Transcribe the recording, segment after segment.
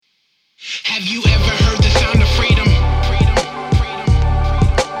Have you ever heard the sound of freedom?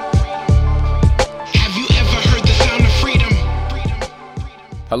 Have you ever heard the sound of freedom?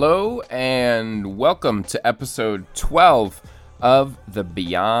 Hello and welcome to episode 12 of the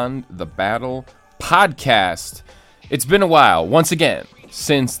Beyond the Battle podcast. It's been a while, once again,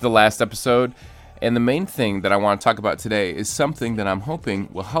 since the last episode, and the main thing that I want to talk about today is something that I'm hoping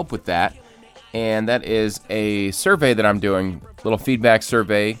will help with that, and that is a survey that I'm doing, a little feedback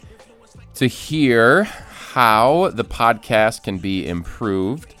survey to hear how the podcast can be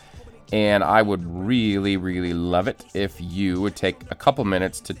improved. And I would really, really love it if you would take a couple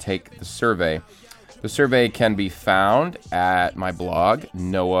minutes to take the survey. The survey can be found at my blog,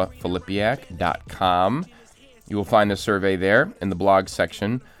 noahfilipiak.com. You will find the survey there in the blog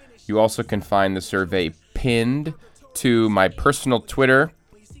section. You also can find the survey pinned to my personal Twitter,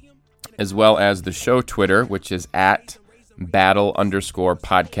 as well as the show Twitter, which is at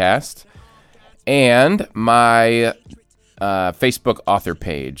battle_podcast, and my Facebook author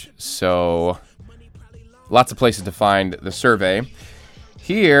page. So lots of places to find the survey.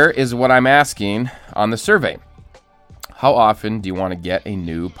 Here is what I'm asking on the survey. How often do you want to get a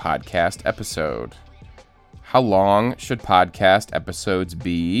new podcast episode? How long should podcast episodes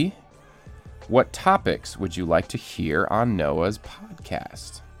be? What topics would you like to hear on Noah's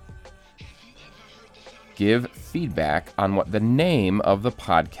podcast? Give feedback on what the name of the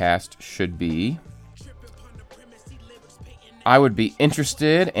podcast should be. I would be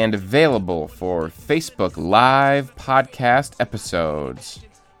interested and available for Facebook Live podcast episodes.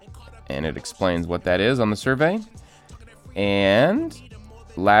 And it explains what that is on the survey. And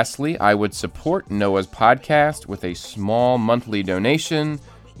lastly, I would support Noah's podcast with a small monthly donation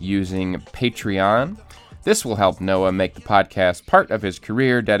using Patreon. This will help Noah make the podcast part of his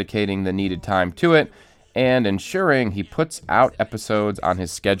career, dedicating the needed time to it, and ensuring he puts out episodes on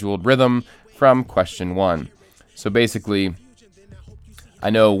his scheduled rhythm from question one. So basically,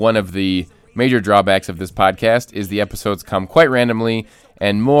 I know one of the major drawbacks of this podcast is the episodes come quite randomly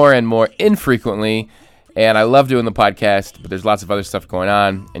and more infrequently. And I love doing the podcast, but there's lots of other stuff going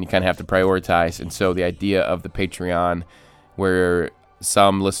on, and you kind of have to prioritize. And so the idea of the Patreon, where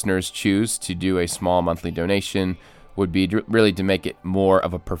some listeners choose to do a small monthly donation, would be really to make it more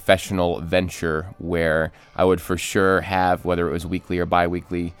of a professional venture, where I would for sure have, whether it was weekly or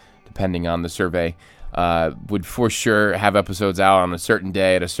bi-weekly, depending on the survey, would for sure have episodes out on a certain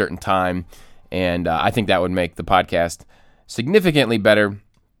day at a certain time. And I think that would make the podcast significantly better,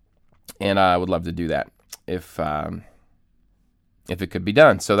 and I would love to do that if it could be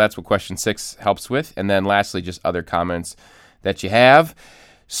done. So that's what question 6 helps with. And then lastly, just other comments that you have.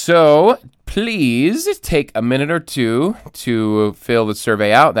 So please take a minute or two to fill the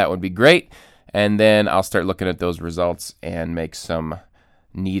survey out. That would be great. And then I'll start looking at those results and make some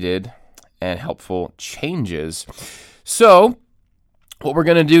needed and helpful changes. So what we're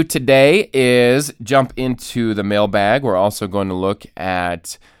going to do today is jump into the mailbag. We're also going to look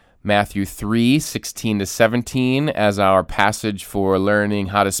at Matthew 3:16-17 as our passage for learning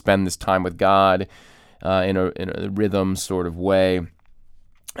how to spend this time with God in a rhythm sort of way.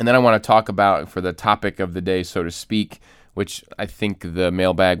 And then I want to talk about, for the topic of the day, so to speak, which I think the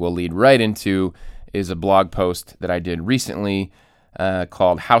mailbag will lead right into, is a blog post that I did recently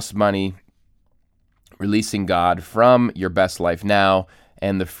called House Money, Releasing God from Your Best Life Now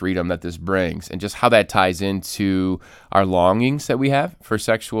and the Freedom That This Brings, and just how that ties into our longings that we have for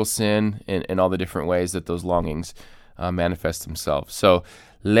sexual sin and all the different ways that those longings manifest themselves. So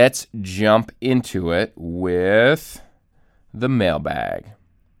let's jump into it with the mailbag.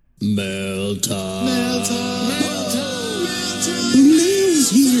 Mail time. Mail time. Mail time. Mail's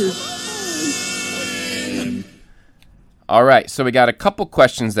here. All right, so we got a couple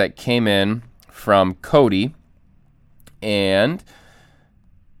questions that came in from Cody, and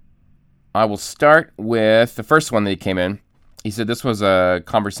I will start with the first one that came in. He said this was a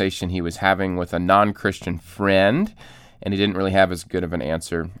conversation he was having with a non-Christian friend, and he didn't really have as good of an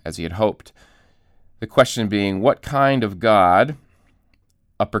answer as he had hoped. The question being, what kind of God,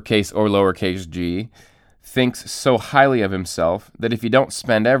 uppercase or lowercase g, thinks so highly of himself that if you don't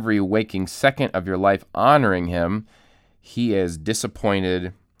spend every waking second of your life honoring him, he is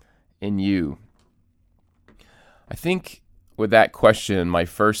disappointed in you? I think with that question, my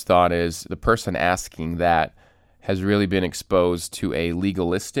first thought is the person asking that has really been exposed to a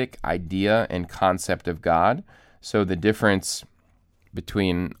legalistic idea and concept of God. So the difference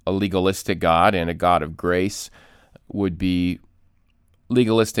between a legalistic God and a God of grace would be,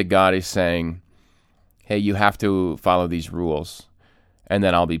 legalistic God is saying, hey, you have to follow these rules, and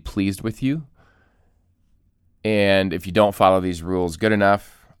then I'll be pleased with you. And if you don't follow these rules good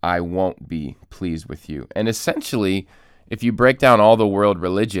enough, I won't be pleased with you. And essentially, if you break down all the world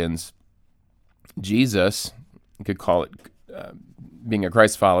religions, Jesus, you could call it being a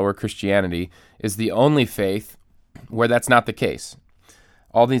Christ follower, Christianity, is the only faith where that's not the case.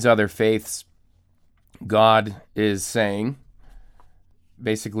 All these other faiths, God is saying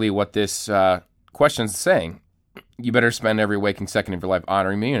basically what this question's saying. You better spend every waking second of your life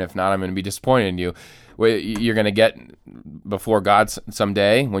honoring me, and if not, I'm going to be disappointed in you. You're going to get before God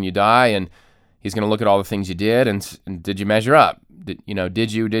someday when you die, and He's going to look at all the things you did, and did you measure up? Did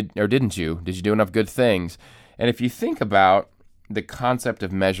you didn't you? Did you do enough good things? And if you think about the concept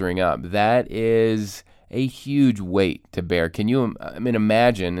of measuring up, that is a huge weight to bear. Can you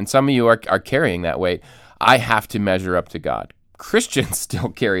imagine? And some of you are carrying that weight. I have to measure up to God. Christians still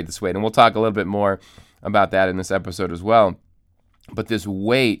carry this weight, and we'll talk a little bit more about that in this episode as well. But this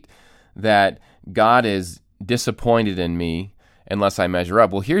weight that God is disappointed in me unless I measure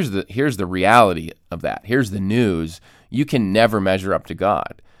up. Well, here's the reality of that. Here's the news. You can never measure up to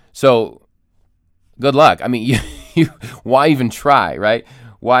God. So good luck. Why even try, right?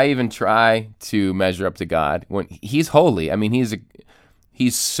 Why even try to measure up to God when He's holy?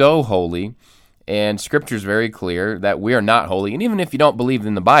 He's so holy. And Scripture is very clear that we are not holy. And even if you don't believe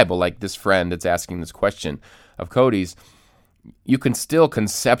in the Bible, like this friend that's asking this question of Cody's, you can still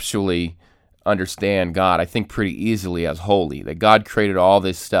conceptually understand God, I think, pretty easily as holy. That God created all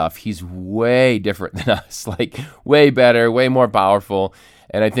this stuff. He's way different than us, like way better, way more powerful.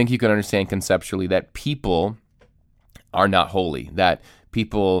 And I think you can understand conceptually that people are not holy. That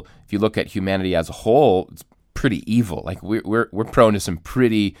people, if you look at humanity as a whole, it's pretty evil. Like we're prone to some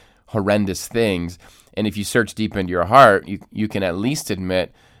pretty horrendous things. And if you search deep into your heart, you can at least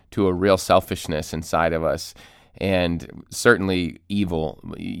admit to a real selfishness inside of us, and certainly evil.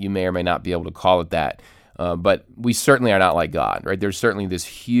 You may or may not be able to call it that, but we certainly are not like God, right? There's certainly this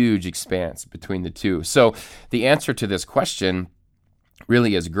huge expanse between the two. So the answer to this question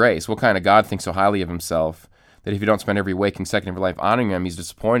really is grace. What kind of God thinks so highly of Himself that if you don't spend every waking second of your life honoring Him, He's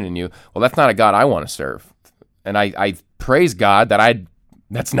disappointed in you? Well, that's not a God I want to serve. And I praise God that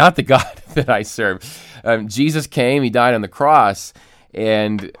that's not the God that I serve. Jesus came, He died on the cross,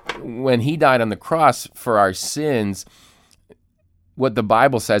 and when He died on the cross for our sins, what the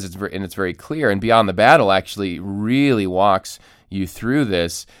Bible says, and it's very clear, and Beyond the Battle actually really walks you through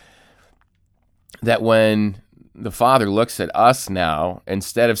this, that when the Father looks at us now,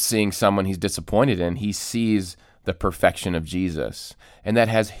 instead of seeing someone He's disappointed in, He sees the perfection of Jesus. And that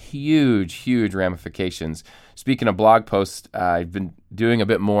has huge, huge ramifications. Speaking of blog posts, I've been doing a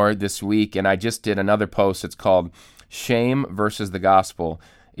bit more this week, and I just did another post. It's called Shame versus the Gospel.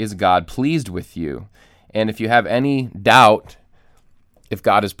 Is God pleased with you? And if you have any doubt if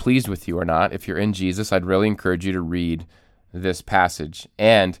God is pleased with you or not, if you're in Jesus, I'd really encourage you to read this passage.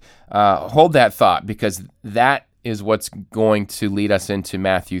 And hold that thought, because that is what's going to lead us into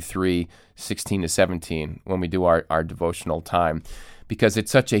Matthew 3:16-17 when we do our devotional time. Because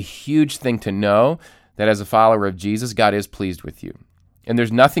it's such a huge thing to know that as a follower of Jesus, God is pleased with you. And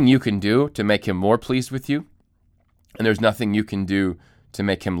there's nothing you can do to make Him more pleased with you. And there's nothing you can do to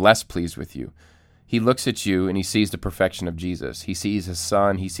make Him less pleased with you. He looks at you and He sees the perfection of Jesus. He sees His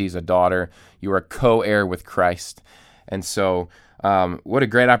son. He sees a daughter. You are co-heir with Christ. And so what a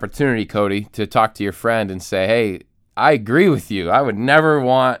great opportunity, Cody, to talk to your friend and say, hey, I agree with you. I would never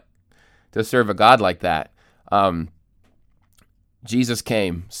want to serve a God like that. Jesus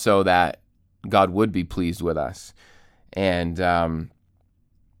came so that God would be pleased with us and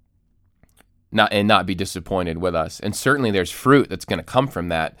not be disappointed with us. And certainly there's fruit that's going to come from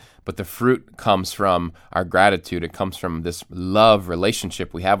that, but the fruit comes from our gratitude. It comes from this love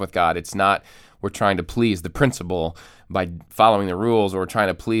relationship we have with God. It's not we're trying to please the principal by following the rules, or we're trying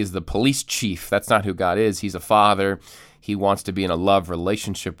to please the police chief. That's not who God is. He's a father. He wants to be in a love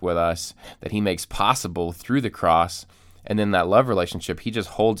relationship with us that He makes possible through the cross. And in that love relationship, He just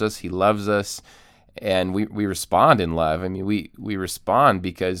holds us, He loves us, and we respond in love. I mean, we respond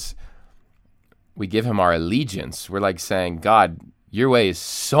because we give Him our allegiance. We're like saying, God, your way is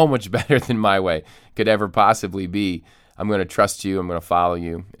so much better than my way could ever possibly be. I'm going to trust you. I'm going to follow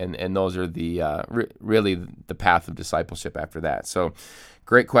you. And those are the really the path of discipleship after that. So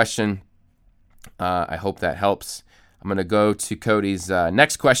great question. I hope that helps. I'm going to go to Cody's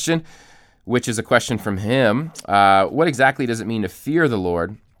next question, which is a question from him. What exactly does it mean to fear the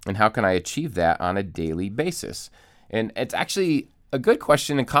Lord, and how can I achieve that on a daily basis? And it's actually a good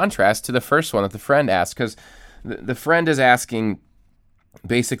question in contrast to the first one that the friend asked, because the friend is asking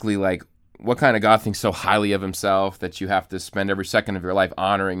basically like, what kind of God thinks so highly of Himself that you have to spend every second of your life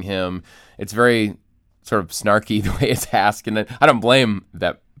honoring Him? It's very sort of snarky the way it's asked, and I don't blame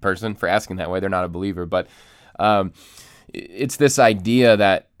that person for asking that way. They're not a believer, but it's this idea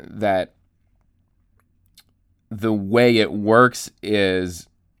that the way it works is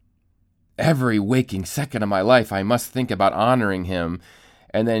every waking second of my life, I must think about honoring him.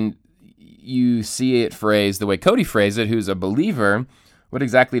 And then you see it phrased the way Cody phrased it, who's a believer. What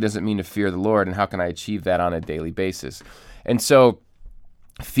exactly does it mean to fear the Lord, and how can I achieve that on a daily basis? And so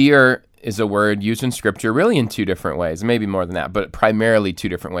fear is a word used in Scripture really in two different ways, maybe more than that, but primarily two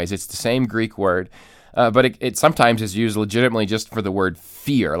different ways. It's the same Greek word, but it sometimes is used legitimately just for the word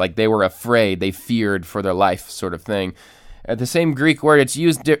fear, like they were afraid, they feared for their life sort of thing. The same Greek word, it's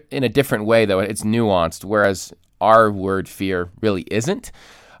used in a different way, though. It's nuanced, whereas our word fear really isn't.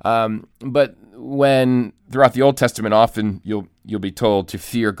 But when throughout the Old Testament, often you'll be told to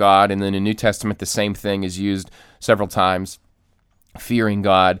fear God, and then in the New Testament, the same thing is used several times, fearing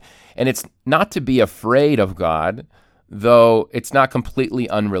God. And it's not to be afraid of God, though it's not completely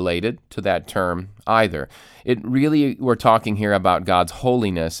unrelated to that term either. We're talking here about God's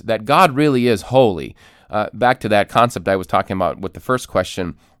holiness, that God really is holy. Back to that concept I was talking about with the first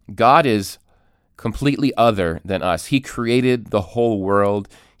question, God is completely other than us. He created the whole world.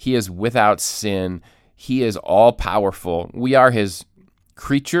 He is without sin. He is all-powerful. We are his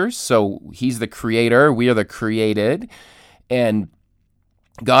creatures, so he's the creator. We are the created. And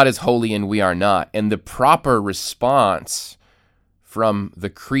God is holy and we are not. And the proper response from the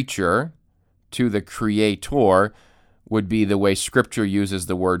creature to the creator would be the way Scripture uses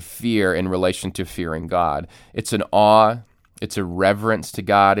the word fear in relation to fearing God. It's an awe, it's a reverence to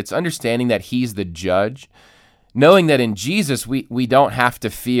God, it's understanding that he's the judge, knowing that in Jesus we don't have to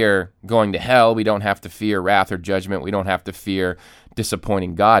fear going to hell, we don't have to fear wrath or judgment, we don't have to fear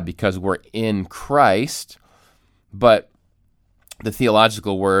disappointing God because we're in Christ. But the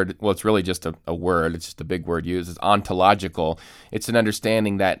theological word, well, it's really just a word, it's just a big word used, it's ontological. It's an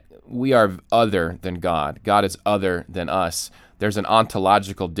understanding that we are other than God. God is other than us. There's an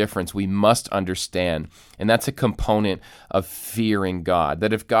ontological difference we must understand, and that's a component of fearing God.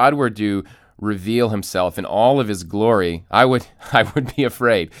 That if God were to reveal himself in all of his glory, I would be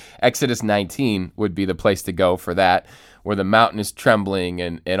afraid. Exodus 19 would be the place to go for that, where the mountain is trembling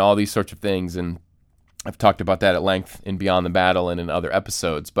and all these sorts of things, and I've talked about that at length in Beyond the Battle and in other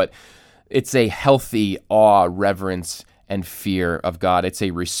episodes, but it's a healthy awe, reverence, and fear of God. It's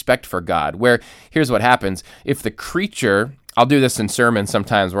a respect for God, where here's what happens. If the creature, I'll do this in sermons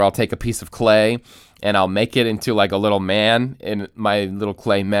sometimes, where I'll take a piece of clay and I'll make it into like a little man, and my little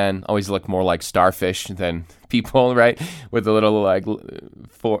clay men always look more like starfish than people, right? With a little like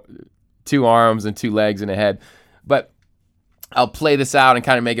 2 arms and 2 legs and a head. But I'll play this out and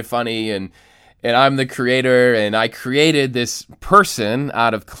kind of make it funny, and I'm the creator, and I created this person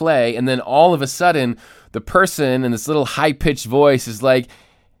out of clay, and then all of a sudden, the person in this little high-pitched voice is like,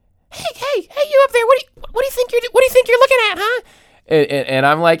 "Hey, you up there? What do you think you're looking at, huh?" And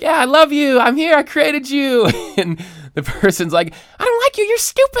I'm like, "Yeah, I love you. I'm here. I created you." And the person's like, "I don't like you. You're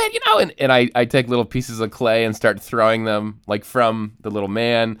stupid, you know." And I take little pieces of clay and start throwing them like from the little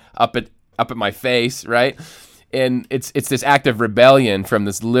man up at my face, right? And it's this act of rebellion from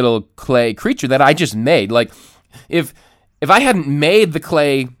this little clay creature that I just made. Like, if I hadn't made the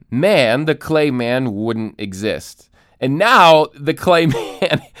clay man wouldn't exist. And now the clay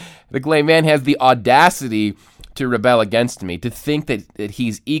man has the audacity to rebel against me, to think that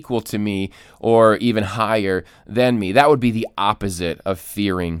he's equal to me or even higher than me. That would be the opposite of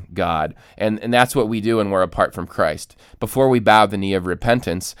fearing God. And that's what we do when we're apart from Christ. Before we bow the knee of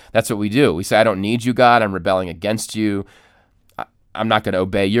repentance, that's what we do. We say, "I don't need you, God. I'm rebelling against you. I'm not going to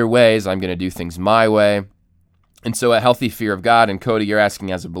obey your ways. I'm going to do things my way." And so a healthy fear of God, and Cody, you're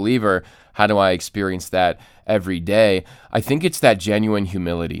asking as a believer, how do I experience that every day? I think it's that genuine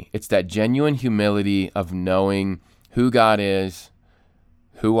humility. It's that genuine humility of knowing who God is,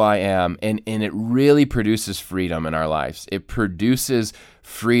 who I am, and it really produces freedom in our lives. It produces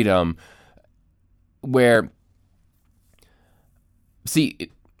freedom where, see,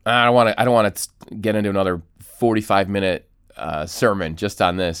 I don't want to get into another 45-minute sermon just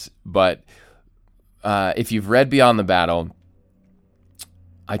on this, but if you've read Beyond the Battle,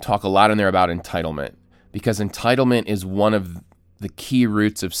 I talk a lot in there about entitlement, because entitlement is one of the key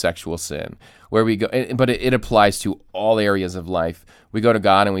roots of sexual sin, where we go, but it applies to all areas of life. We go to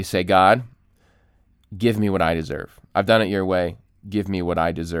God and we say, "God, give me what I deserve. I've done it your way. Give me what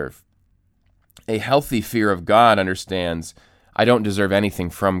I deserve." A healthy fear of God understands I don't deserve anything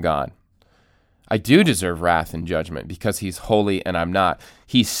from God. I do deserve wrath and judgment because he's holy and I'm not.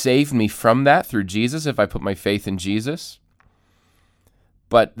 He saved me from that through Jesus if I put my faith in Jesus.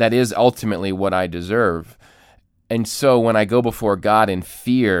 But that is ultimately what I deserve. And so when I go before God in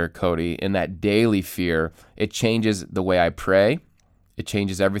fear, Cody, in that daily fear, it changes the way I pray. It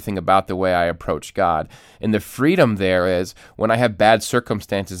changes everything about the way I approach God. And the freedom there is when I have bad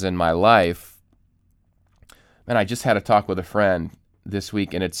circumstances in my life. And I just had a talk with a friend this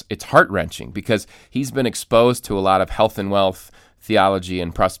week, and it's heart-wrenching because he's been exposed to a lot of health and wealth theology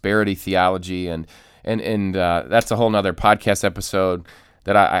and prosperity theology, and that's a whole nother podcast episode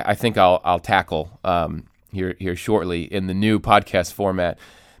that I think I'll tackle here shortly in the new podcast format,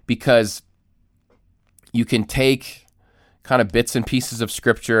 because you can take kind of bits and pieces of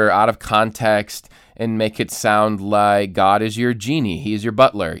scripture out of context and make it sound like God is your genie, he is your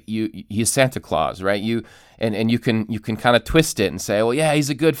butler, he's Santa Claus, right? And you can kind of twist it and say, well, yeah, he's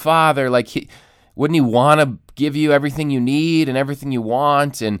a good father, like wouldn't he want to give you everything you need and everything you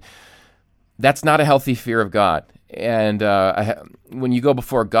want? And that's not a healthy fear of God. And when you go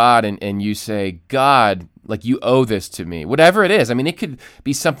before God and you say, God, like you owe this to me, whatever it is. I mean, it could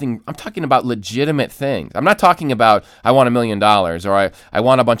be something, I'm talking about legitimate things. I'm not talking about I want $1 million or I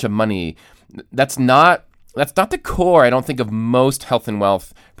want a bunch of money. That's not the core, I don't think, of most health and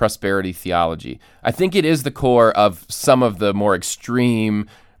wealth prosperity theology. I think it is the core of some of the more extreme,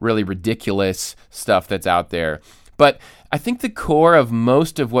 really ridiculous stuff that's out there. But I think the core of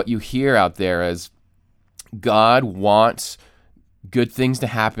most of what you hear out there is God wants good things to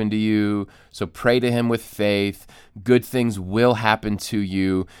happen to you, so pray to him with faith. Good things will happen to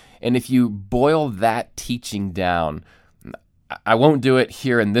you. And if you boil that teaching down, I won't do it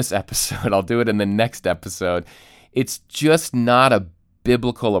here in this episode. I'll do it in the next episode. It's just not a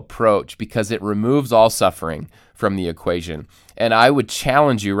biblical approach because it removes all suffering from the equation. And I would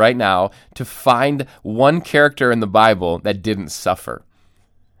challenge you right now to find one character in the Bible that didn't suffer.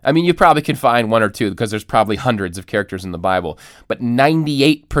 I mean, you probably can find one or two because there's probably hundreds of characters in the Bible, but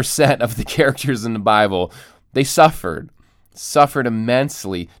 98% of the characters in the Bible, they suffered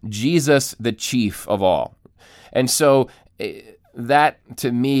immensely. Jesus, the chief of all. And so that,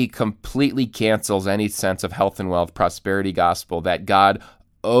 to me, completely cancels any sense of health and wealth, prosperity gospel, that God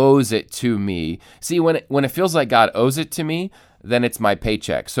owes it to me. See, when it feels like God owes it to me, then it's my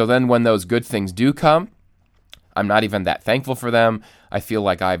paycheck. So then when those good things do come, I'm not even that thankful for them. I feel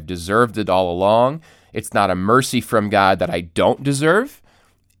like I've deserved it all along. It's not a mercy from God that I don't deserve.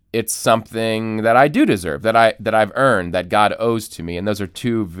 It's something that I do deserve, that I've earned, that God owes to me. And those are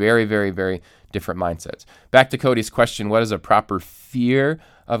two very, very, very different mindsets. Back to Cody's question, what does a proper fear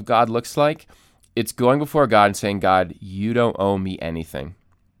of God looks like? It's going before God and saying, God, you don't owe me anything.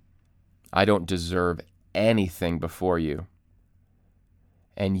 I don't deserve anything before you.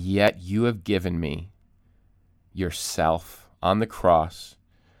 And yet you have given me yourself on the cross.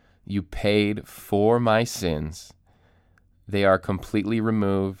 You paid for my sins. They are completely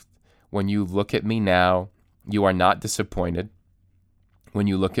removed. When you look at me now, you are not disappointed. When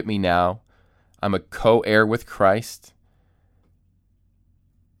you look at me now, I'm a co-heir with Christ.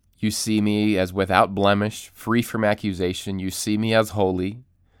 You see me as without blemish, free from accusation. You see me as holy.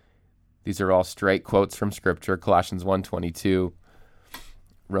 These are all straight quotes from Scripture, Colossians 1:22,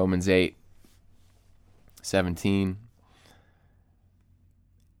 Romans 8:17.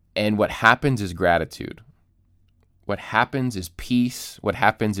 And what happens is gratitude. What happens is peace. What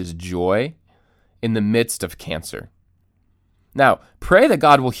happens is joy in the midst of cancer. Now, pray that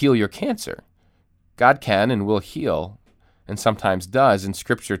God will heal your cancer. God can and will heal, and sometimes does, and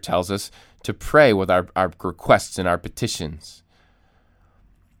Scripture tells us to pray with our requests and our petitions.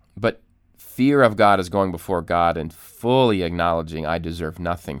 But fear of God is going before God and fully acknowledging I deserve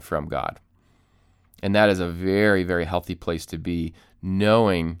nothing from God. And that is a very, very healthy place to be,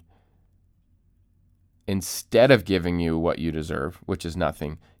 knowing instead of giving you what you deserve, which is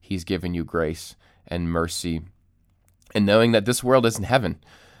nothing, he's given you grace and mercy, and knowing that this world isn't heaven.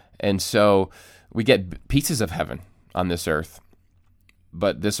 And so we get pieces of heaven on this earth,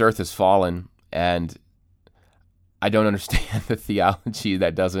 but this earth is fallen, and I don't understand the theology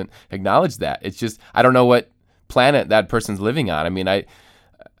that doesn't acknowledge that. It's just, I don't know what planet that person's living on. I mean,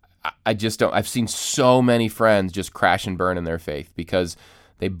 I just don't. I've seen so many friends just crash and burn in their faith because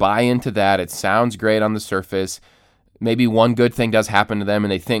they buy into that. It sounds great on the surface. Maybe one good thing does happen to them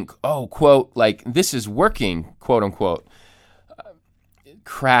and they think, oh, quote, like this is working, quote unquote.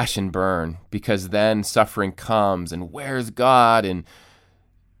 Crash and burn, because then suffering comes and where's God? And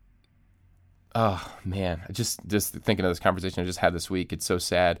oh man, just thinking of this conversation I just had this week, it's so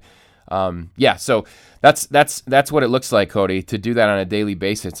sad. So that's what it looks like, Cody, to do that on a daily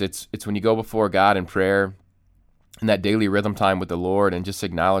basis. It's when you go before God in prayer and that daily rhythm time with the Lord and just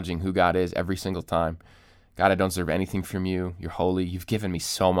acknowledging who God is every single time. God, I don't deserve anything from you. You're holy. You've given me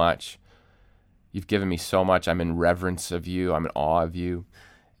so much. You've given me so much. I'm in reverence of you. I'm in awe of you.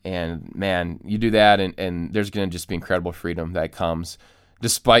 And man, you do that, and there's going to just be incredible freedom that comes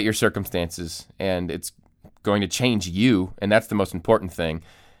despite your circumstances. And it's going to change you, and that's the most important thing.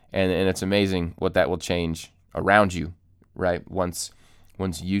 And it's amazing what that will change around you, right? Once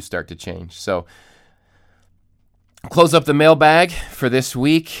you start to change. So close up the mailbag for this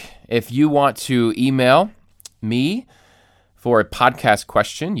week. If you want to email me for a podcast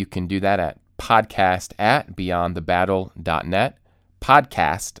question, you can do that at podcast@beyondthebattle.net.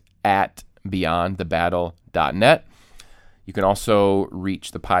 podcast@beyondthebattle.net. You can also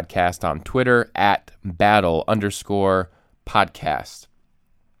reach the podcast on Twitter at @battle_podcast.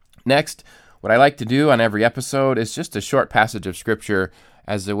 Next, what I like to do on every episode is just a short passage of Scripture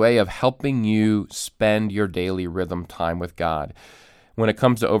as a way of helping you spend your daily rhythm time with God. When it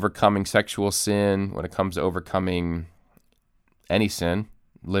comes to overcoming sexual sin, when it comes to overcoming any sin,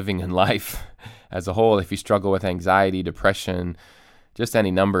 living in life as a whole, if you struggle with anxiety, depression, just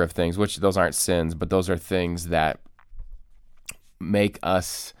any number of things, which those aren't sins, but those are things that make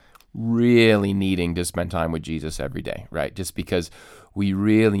us really needing to spend time with Jesus every day, right? Just because we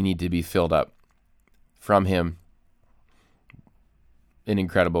really need to be filled up from Him in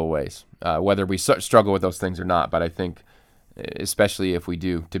incredible ways, whether we struggle with those things or not. But I think, especially if we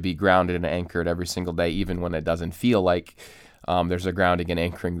do, to be grounded and anchored every single day, even when it doesn't feel like there's a grounding and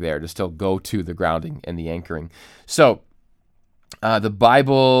anchoring there, to still go to the grounding and the anchoring. So the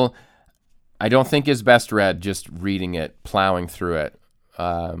Bible, I don't think is best read just reading it, plowing through it.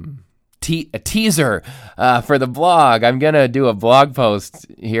 A teaser for the blog. I'm gonna do a blog post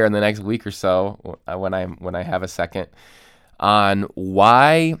here in the next week or so when I have a second on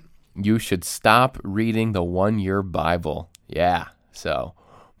why you should stop reading the 1 Year Bible. Yeah. So,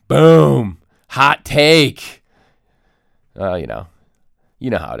 boom, hot take. You know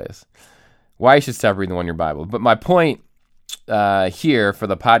how it is. Why you should stop reading the 1 Year Bible. But my point here for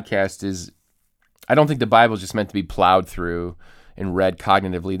the podcast is, I don't think the Bible is just meant to be plowed through and read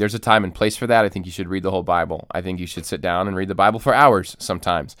cognitively. There's a time and place for that. I think you should read the whole Bible. I think you should sit down and read the Bible for hours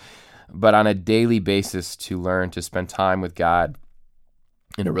sometimes. But on a daily basis, to learn to spend time with God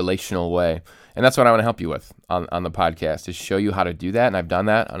in a relational way. And that's what I want to help you with on the podcast, is show you how to do that. And I've done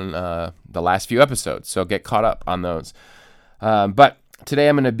that on the last few episodes. So get caught up on those. But today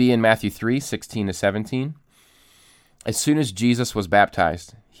I'm going to be in Matthew 3:16-17. As soon as Jesus was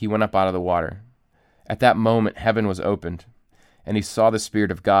baptized, he went up out of the water. At that moment, heaven was opened, and he saw the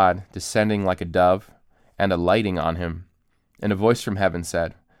Spirit of God descending like a dove and alighting on him. And a voice from heaven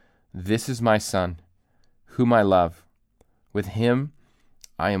said, "This is my Son, whom I love. With him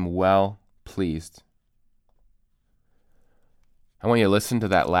I am well pleased." I want you to listen to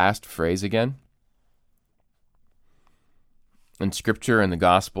that last phrase again. And Scripture and the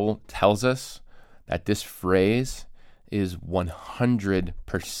Gospel tells us that this phrase is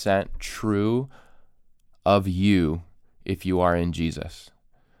 100% true of you if you are in Jesus.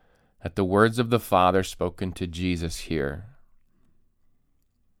 That the words of the Father spoken to Jesus here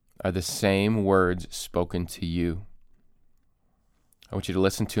are the same words spoken to you. I want you to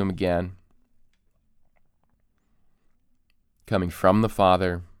listen to them again. Coming from the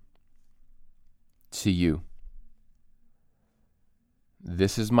Father to you.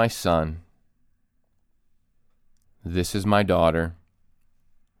 This is my Son. This is my daughter,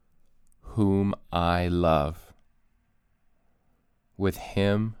 whom I love. With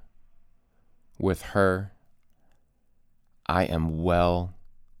him, with her, I am well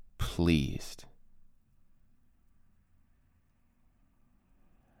pleased.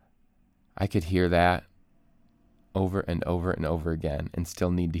 I could hear that over and over and over again and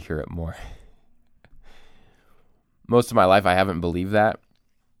still need to hear it more. Most of my life, I haven't believed that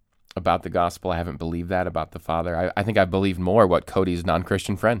about the gospel. I haven't believed that about the Father. I think I believed more what Cody's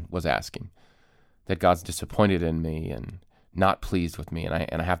non-Christian friend was asking, that God's disappointed in me and not pleased with me,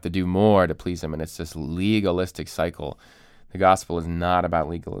 and I have to do more to please him, and it's this legalistic cycle. The gospel is not about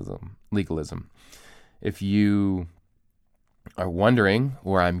legalism. If you are wondering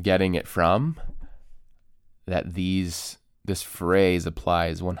where I'm getting it from, that this phrase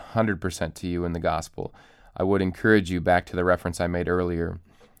applies 100% to you in the gospel, I would encourage you back to the reference I made earlier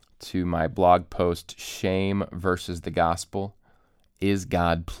to my blog post, Shame versus the Gospel. Is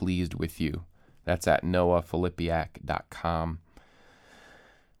God pleased with you? That's at noahfilipiak.com.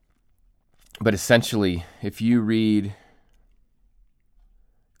 But essentially, if you read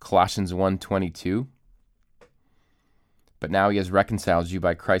Colossians 1:22, but now he has reconciled you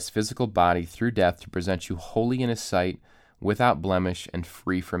by Christ's physical body through death to present you holy in his sight, without blemish and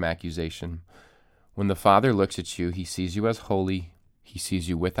free from accusation. When the Father looks at you, he sees you as holy, He sees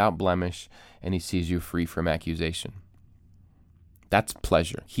you without blemish, and he sees you free from accusation. That's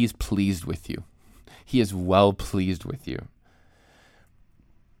pleasure. He's pleased with you. He is well pleased with you.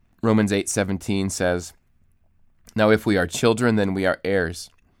 Romans 8:17 says, "Now if we are children, then we are heirs,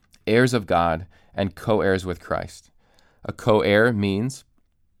 heirs of God, and co-heirs with Christ." A co-heir means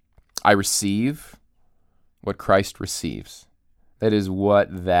I receive what Christ receives. That is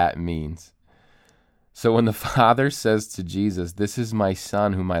what that means. So when the Father says to Jesus, "This is my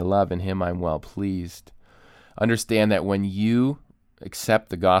Son whom I love, in him I'm well pleased," understand that when you accept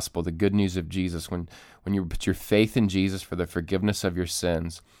the gospel, the good news of Jesus, when you put your faith in Jesus for the forgiveness of your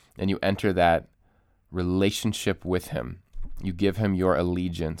sins, and you enter that relationship with him, you give him your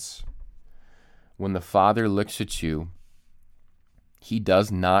allegiance. When the Father looks at you, he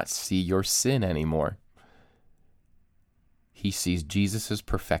does not see your sin anymore. He sees Jesus'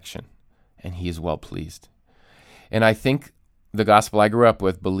 perfection, and he is well pleased. And I think the gospel I grew up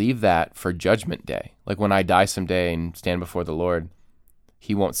with believe that for Judgment Day. Like when I die someday and stand before the Lord,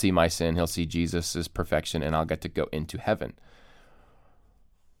 he won't see my sin. He'll see Jesus' perfection, and I'll get to go into heaven.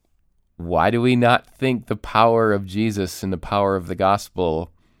 Why do we not think the power of Jesus and the power of the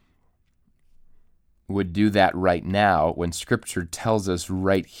gospel would do that right now when Scripture tells us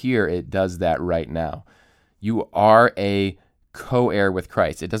right here it does that right now? You are a co-heir with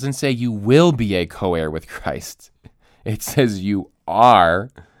Christ. It doesn't say you will be a co-heir with Christ. It says you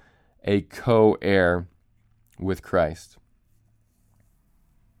are a co-heir with Christ.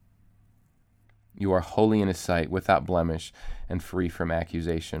 You are holy in his sight, without blemish, and free from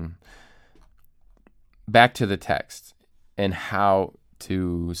accusation. Back to the text and how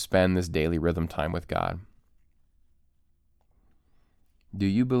to spend this daily rhythm time with God. Do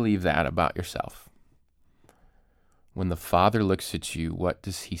you believe that about yourself? When the Father looks at you, what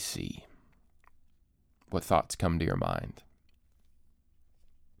does he see? What thoughts come to your mind?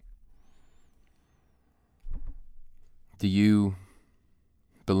 Do you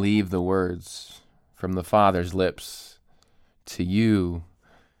believe the words from the Father's lips to you?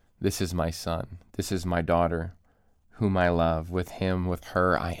 "This is my son, this is my daughter, whom I love. With him, with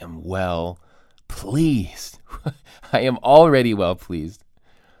her, I am well pleased." I am already well pleased.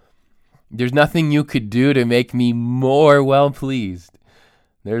 There's nothing you could do to make me more well pleased.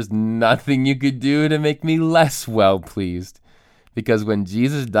 There's nothing you could do to make me less well pleased. Because when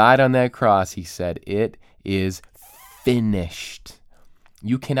Jesus died on that cross, he said, "It is finished."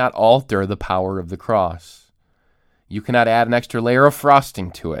 You cannot alter the power of the cross. You cannot add an extra layer of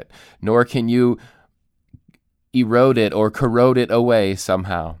frosting to it, nor can you erode it or corrode it away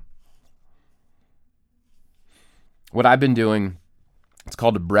somehow. What I've been doing, it's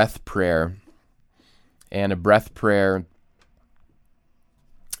called a breath prayer. And a breath prayer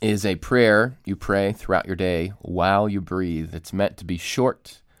is a prayer you pray throughout your day while you breathe. It's meant to be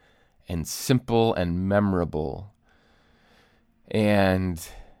short and simple and memorable. And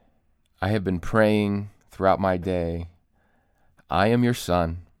I have been praying throughout my day, "I am your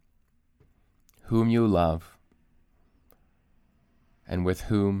son, whom you love, and with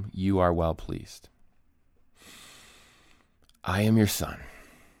whom you are well pleased. I am your son,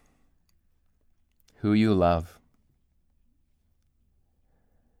 who you love,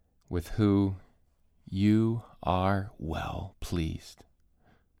 with who you are well pleased."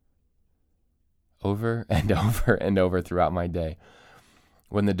 Over and over and over throughout my day.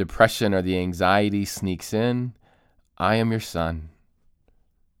 When the depression or the anxiety sneaks in, "I am your son,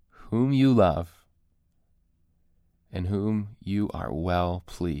 whom you love, and whom you are well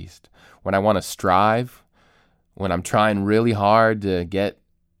pleased." When I want to strive, when I'm trying really hard to get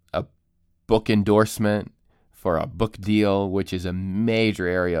a book endorsement for a book deal, which is a major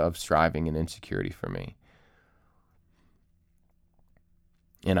area of striving and insecurity for me,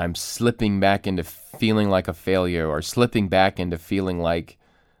 and I'm slipping back into feeling like a failure, or slipping back into feeling like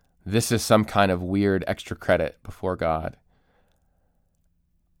this is some kind of weird extra credit before God,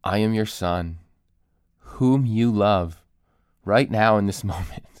 "I am your son, whom you love," right now in this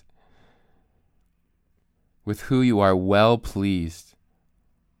moment, "with who you are well pleased."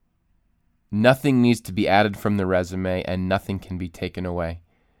 Nothing needs to be added from the resume, and nothing can be taken away,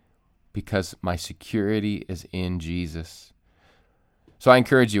 because my security is in Jesus. So I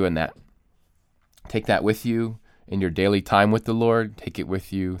encourage you in that. Take that with you in your daily time with the Lord. Take it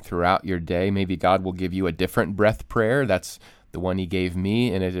with you throughout your day. Maybe God will give you a different breath prayer. That's the one he gave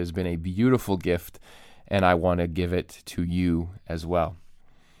me, and it has been a beautiful gift, and I want to give it to you as well.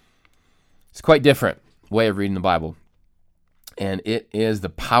 It's quite different way of reading the Bible, and it is the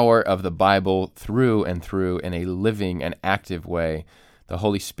power of the Bible through and through in a living and active way. The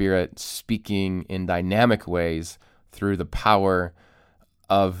Holy Spirit speaking in dynamic ways through the power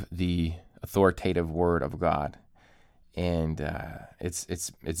of the authoritative Word of God. And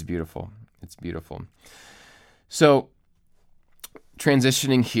it's beautiful. It's beautiful. So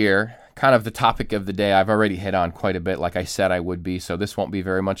transitioning here, kind of the topic of the day, I've already hit on quite a bit, like I said I would be, so this won't be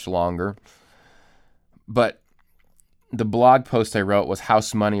very much longer. But the blog post I wrote was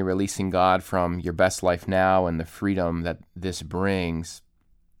House Money, Releasing God from Your Best Life Now and the Freedom That This Brings.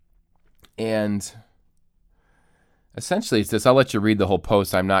 And essentially it's this. I'll let you read the whole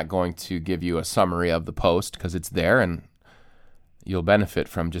post. I'm not going to give you a summary of the post because it's there and you'll benefit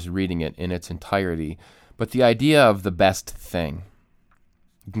from just reading it in its entirety. But the idea of the best thing,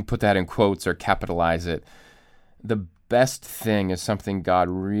 you can put that in quotes or capitalize it. The best thing is something God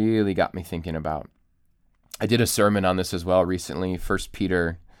really got me thinking about. I did a sermon on this as well recently, 1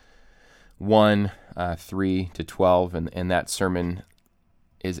 Peter 1, 3 to 12, and that sermon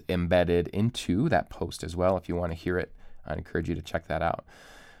is embedded into that post as well. If you want to hear it, I'd encourage you to check that out.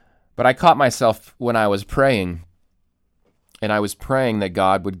 But I caught myself when I was praying, and I was praying that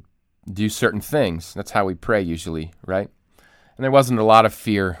God would do certain things. That's how we pray usually, right? And there wasn't a lot of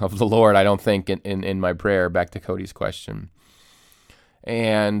fear of the Lord, I don't think, in my prayer, back to Cody's question.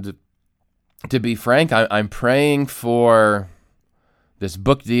 And to be frank, I'm praying for this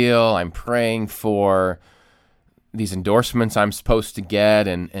book deal. I'm praying for these endorsements I'm supposed to get,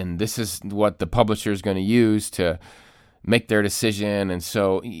 and this is what the publisher is going to use to make their decision. And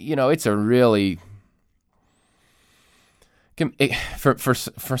so, it's a really... For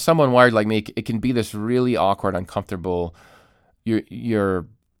someone wired like me, it can be this really awkward, uncomfortable. You're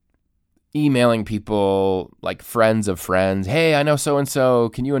emailing people like friends of friends. Hey, I know so-and-so.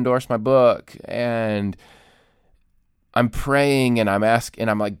 Can you endorse my book? And I'm praying and I'm asking, and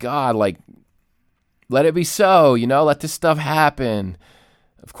I'm like, God, like, let it be so, let this stuff happen.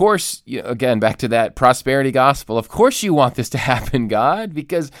 Of course, again, back to that prosperity gospel. Of course you want this to happen, God,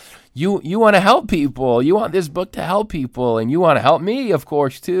 because you want to help people. You want this book to help people, and you want to help me, of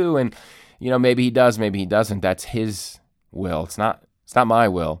course, too. And, maybe he does, maybe he doesn't. That's his will. It's not my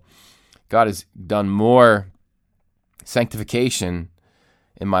will. God has done more sanctification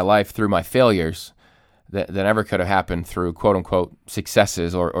in my life through my failures than ever could have happened through quote-unquote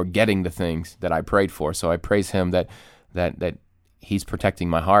successes or getting the things that I prayed for. So I praise him that he's protecting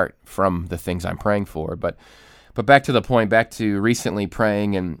my heart from the things I'm praying for. But back to the point, back to recently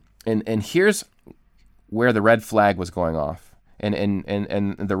praying, and here's where the red flag was going off,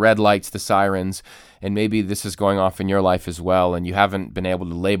 and the red lights, the sirens, and maybe this is going off in your life as well, and you haven't been able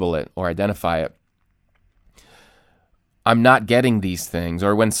to label it or identify it. I'm not getting these things,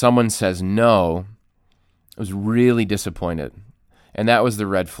 or when someone says no, I was really disappointed. And that was the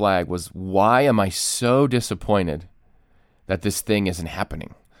red flag, was why am I so disappointed that this thing isn't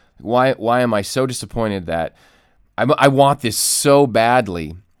happening? Why am I so disappointed that I want this so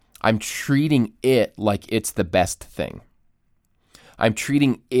badly? I'm treating it like it's the best thing. I'm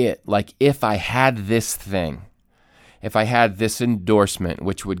treating it like if I had this thing, if I had this endorsement,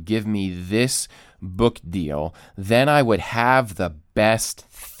 which would give me this book deal, then I would have the best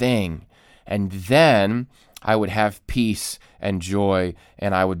thing. And then I would have peace and joy,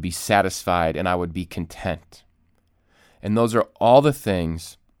 and I would be satisfied, and I would be content. And those are all the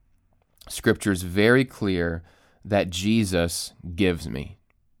things Scripture is very clear that Jesus gives me.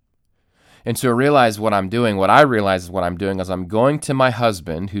 And so what I realize what I'm doing is I'm going to my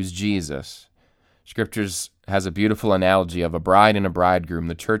husband, who's Jesus. Scriptures has a beautiful analogy of a bride and a bridegroom.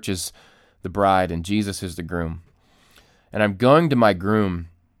 The church is the bride, and Jesus is the groom. And I'm going to my groom,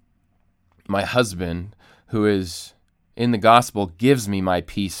 my husband, who is in the gospel, gives me my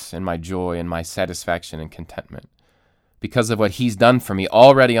peace and my joy and my satisfaction and contentment. Because of what he's done for me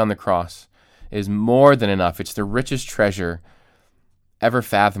already on the cross is more than enough. It's the richest treasure ever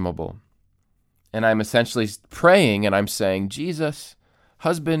fathomable. And I'm essentially praying and I'm saying, Jesus,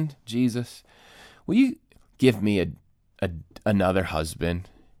 husband, Jesus, will you give me another husband?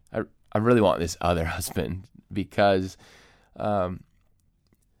 I really want this other husband because I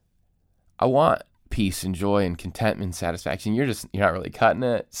want peace and joy and contentment and satisfaction. You're not really cutting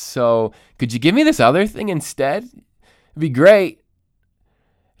it. So could you give me this other thing instead? It'd be great.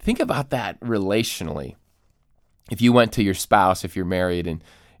 Think about that relationally. If you went to your spouse, if you're married,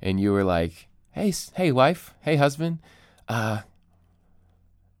 and you were like, hey wife, hey husband,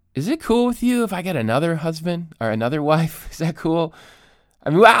 is it cool with you if I get another husband or another wife? Is that cool?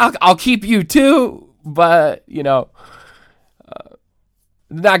 I mean, I'll keep you too, but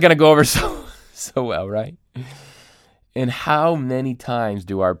not gonna go over so well, right? And how many times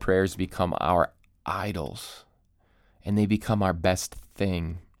do our prayers become our idols, and they become our best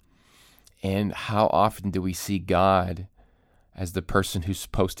thing? And how often do we see God as the person who's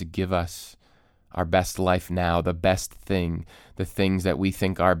supposed to give us our best life now, the best thing, the things that we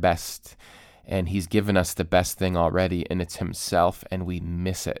think are best. And he's given us the best thing already, and it's himself, and we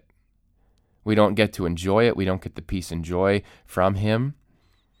miss it. We don't get to enjoy it. We don't get the peace and joy from him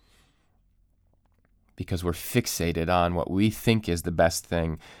because we're fixated on what we think is the best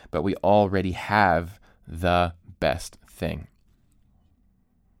thing, but we already have the best thing.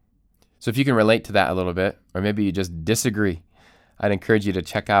 So if you can relate to that a little bit, or maybe you just disagree, I'd encourage you to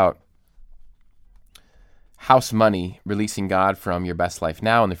check out House Money, Releasing God from Your Best Life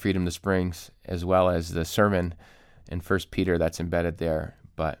Now, and the Freedom That Springs, as well as the sermon in 1 Peter that's embedded there.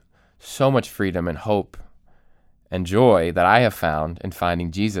 But so much freedom and hope and joy that I have found in finding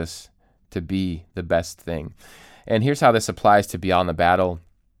Jesus to be the best thing. And here's how this applies to Beyond the Battle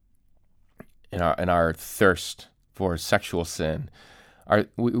in our thirst for sexual sin.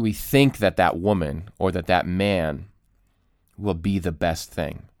 We think that woman or that man will be the best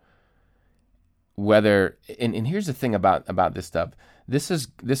thing. Whether and here's the thing about this stuff.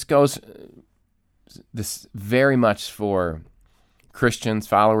 This goes very much for Christians,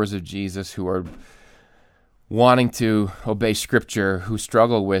 followers of Jesus, who are wanting to obey Scripture, who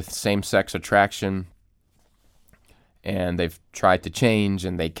struggle with same-sex attraction, and they've tried to change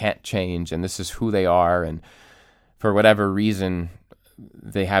and they can't change, and this is who they are, and for whatever reason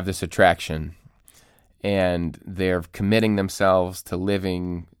they have this attraction, and they're committing themselves to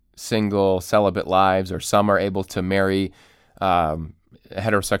living single, celibate lives, or some are able to marry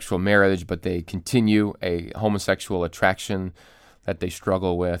heterosexual marriage, but they continue a homosexual attraction that they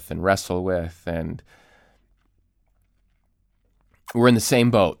struggle with and wrestle with. And we're in the same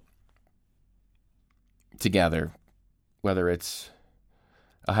boat together, whether it's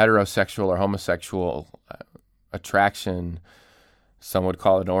a heterosexual or homosexual attraction. Some would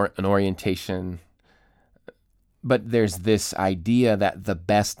call it an orientation. But there's this idea that the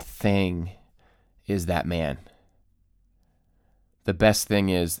best thing is that man. The best thing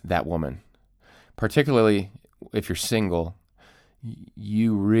is that woman. Particularly if you're single,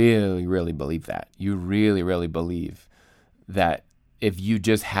 you really, really believe that. You really, really believe that if you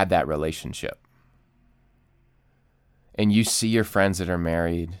just had that relationship and you see your friends that are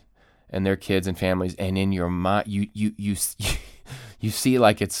married and their kids and families, and in your mind, you see it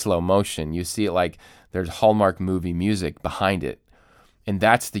like it's slow motion. You see it like there's Hallmark movie music behind it. And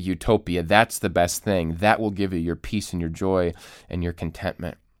that's the utopia. That's the best thing. That will give you your peace and your joy and your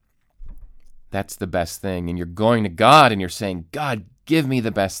contentment. That's the best thing. And you're going to God and you're saying, God, give me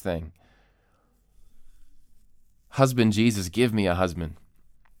the best thing. Husband Jesus, give me a husband.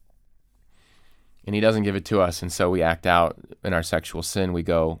 And he doesn't give it to us. And so we act out in our sexual sin. We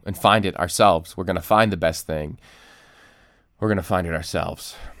go and find it ourselves. We're going to find the best thing. We're going to find it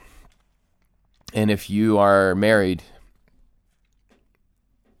ourselves. And if you are married,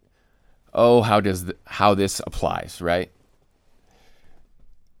 how this applies, right?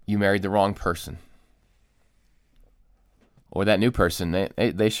 You married the wrong person. Or that new person,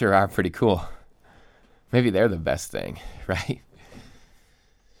 they sure are pretty cool. Maybe they're the best thing, right?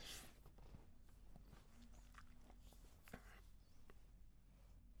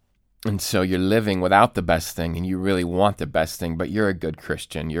 And so you're living without the best thing, and you really want the best thing, but you're a good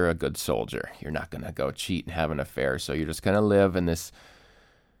Christian. You're a good soldier. You're not going to go cheat and have an affair. So you're just going to live in this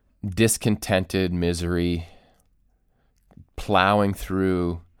discontented misery, plowing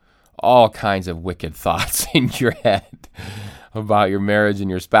through all kinds of wicked thoughts in your head about your marriage and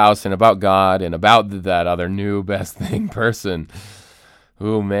your spouse and about God and about that other new best thing person.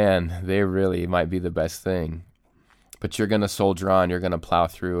 Oh, man, they really might be the best thing. But you're going to soldier on, you're going to plow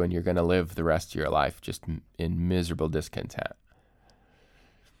through, and you're going to live the rest of your life just in miserable discontent.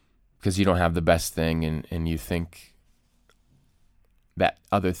 Because you don't have the best thing, and you think that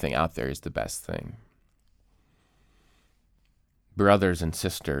other thing out there is the best thing. Brothers and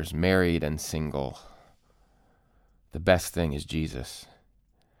sisters, married and single, the best thing is Jesus.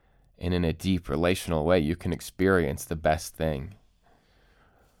 And in a deep relational way, you can experience the best thing.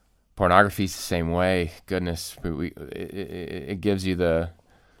 Pornography is the same way. Goodness, it gives you the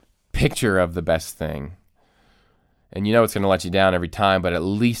picture of the best thing. And you know it's going to let you down every time, but at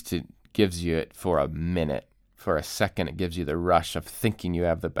least it gives you it for a minute. For a second, it gives you the rush of thinking you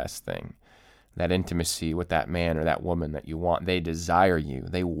have the best thing. That intimacy with that man or that woman that you want. They desire you.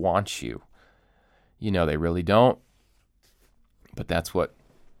 They want you. You know they really don't. But that's what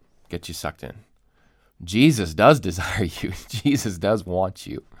gets you sucked in. Jesus does desire you. Jesus does want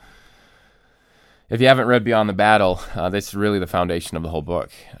you. If you haven't read Beyond the Battle, this is really the foundation of the whole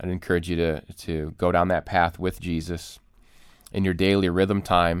book. I'd encourage you to go down that path with Jesus in your daily rhythm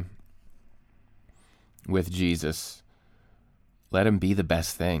time with Jesus. Let him be the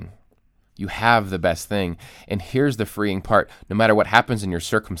best thing. You have the best thing. And here's the freeing part. No matter what happens in your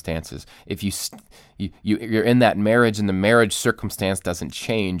circumstances, if you're in that marriage and the marriage circumstance doesn't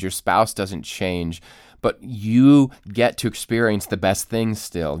change, your spouse doesn't change, but you get to experience the best thing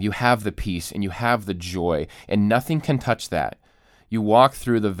still. You have the peace and you have the joy, and nothing can touch that. You walk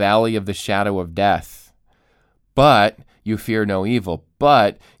through the valley of the shadow of death, but you fear no evil,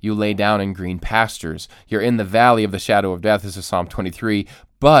 but you lay down in green pastures. You're in the valley of the shadow of death. This is Psalm 23.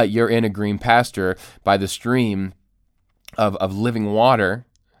 But you're in a green pasture by the stream of living water,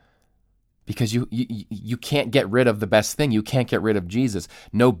 because you can't get rid of the best thing. You can't get rid of Jesus.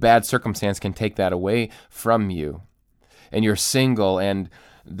 No bad circumstance can take that away from you. And you're single, and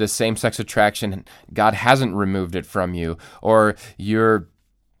the same-sex attraction, God hasn't removed it from you. Or you're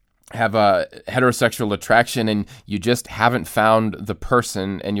have a heterosexual attraction and you just haven't found the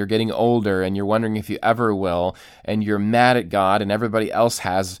person, and you're getting older and you're wondering if you ever will, and you're mad at God and everybody else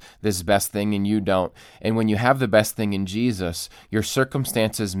has this best thing and you don't. And when you have the best thing in Jesus, your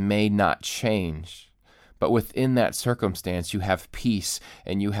circumstances may not change, but within that circumstance you have peace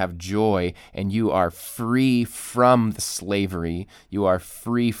and you have joy, and you are free from the slavery. You are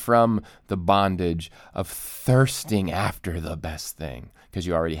free from the bondage of thirsting after the best thing, because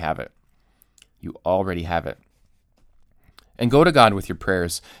you already have it. You already have it. And go to God with your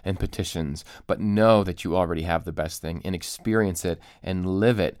prayers and petitions, but know that you already have the best thing, and experience it and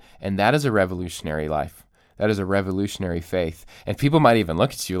live it. And that is a revolutionary life. That is a revolutionary faith. And people might even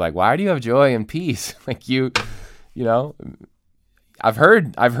look at you like, why do you have joy and peace? Like you know, I've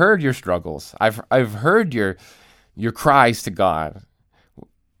heard your struggles. I've heard your cries to God.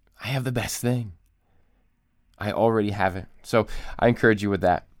 I have the best thing. I already have it. So I encourage you with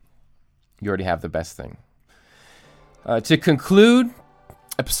that. You already have the best thing. To conclude,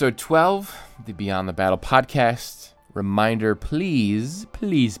 episode 12, the Beyond the Battle podcast, reminder, please,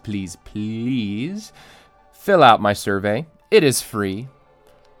 please, please, please, fill out my survey. It is free.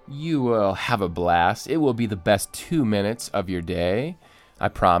 You will have a blast. It will be the best 2 minutes of your day. I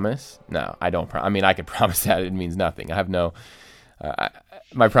promise. No, I don't. I could promise that. It means nothing. I have no...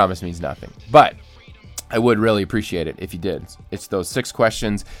 my promise means nothing. But I would really appreciate it if you did. It's those 6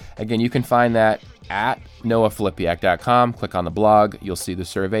 questions. Again, you can find that at noahfilipiak.com. Click on the blog. You'll see the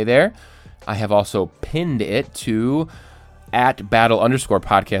survey there. I have also pinned it to at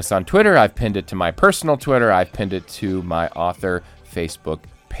battle_podcast on Twitter. I've pinned it to my personal Twitter. I've pinned it to my author Facebook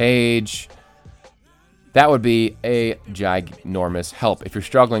page. That would be a ginormous help. If you're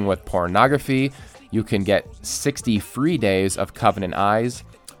struggling with pornography, you can get 60 free days of Covenant Eyes.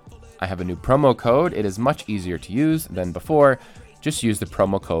 I have a new promo code. It is much easier to use than before. Just use the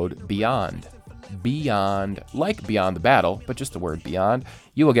promo code BEYOND. Beyond, like Beyond the Battle, but just the word Beyond.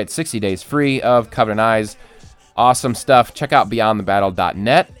 You will get 60 days free of Covenant Eyes. Awesome stuff. Check out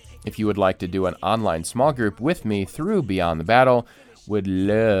beyondthebattle.net if you would like to do an online small group with me through Beyond the Battle. Would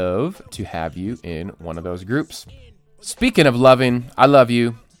love to have you in one of those groups. Speaking of loving, I love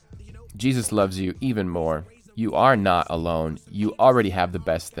you. Jesus loves you even more. You are not alone. You already have the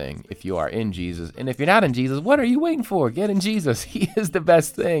best thing if you are in Jesus. And if you're not in Jesus, what are you waiting for? Get in Jesus. He is the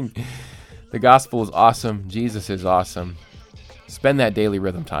best thing. The gospel is awesome. Jesus is awesome. Spend that daily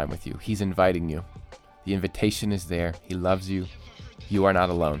rhythm time with you. He's inviting you. The invitation is there. He loves you. You are not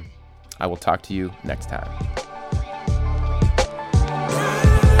alone. I will talk to you next time.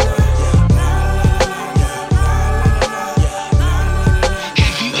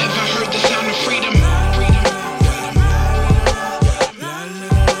 Have you ever heard the sound of freedom?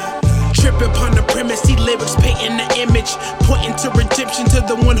 Trip upon the premise, see lyrics painting the image, pointing to redemption to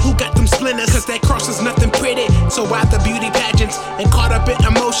the one who got them splinters. Cause that cross is nothing pretty, so why the beauty pageants and caught up in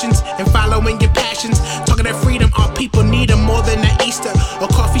emotions and following your passions. Talking that freedom, our people need them more than that Easter or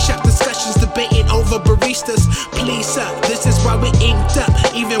coffee shop discussions debating over baristas. Please, sir, this is why we inked up.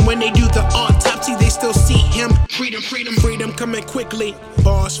 Even when they do the autopsy, they still see him. Freedom, freedom, freedom coming quickly.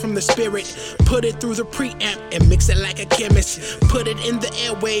 Bars from the spirit, put it through the preamp and mix it like a chemist. Put it in the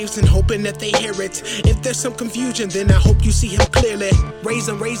airwaves and hoping that they hear it. If there's some confusion, then I hope you see him clearly. Raise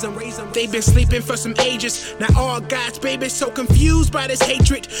them, raise them, raise them. They've been sleeping for some ages. Now all God's babies so confused by this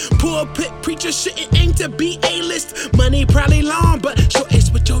hatred. Pulpit preachers shouldn't aim to be A-list. Money probably long, but sure it's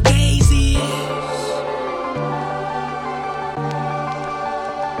what your days is.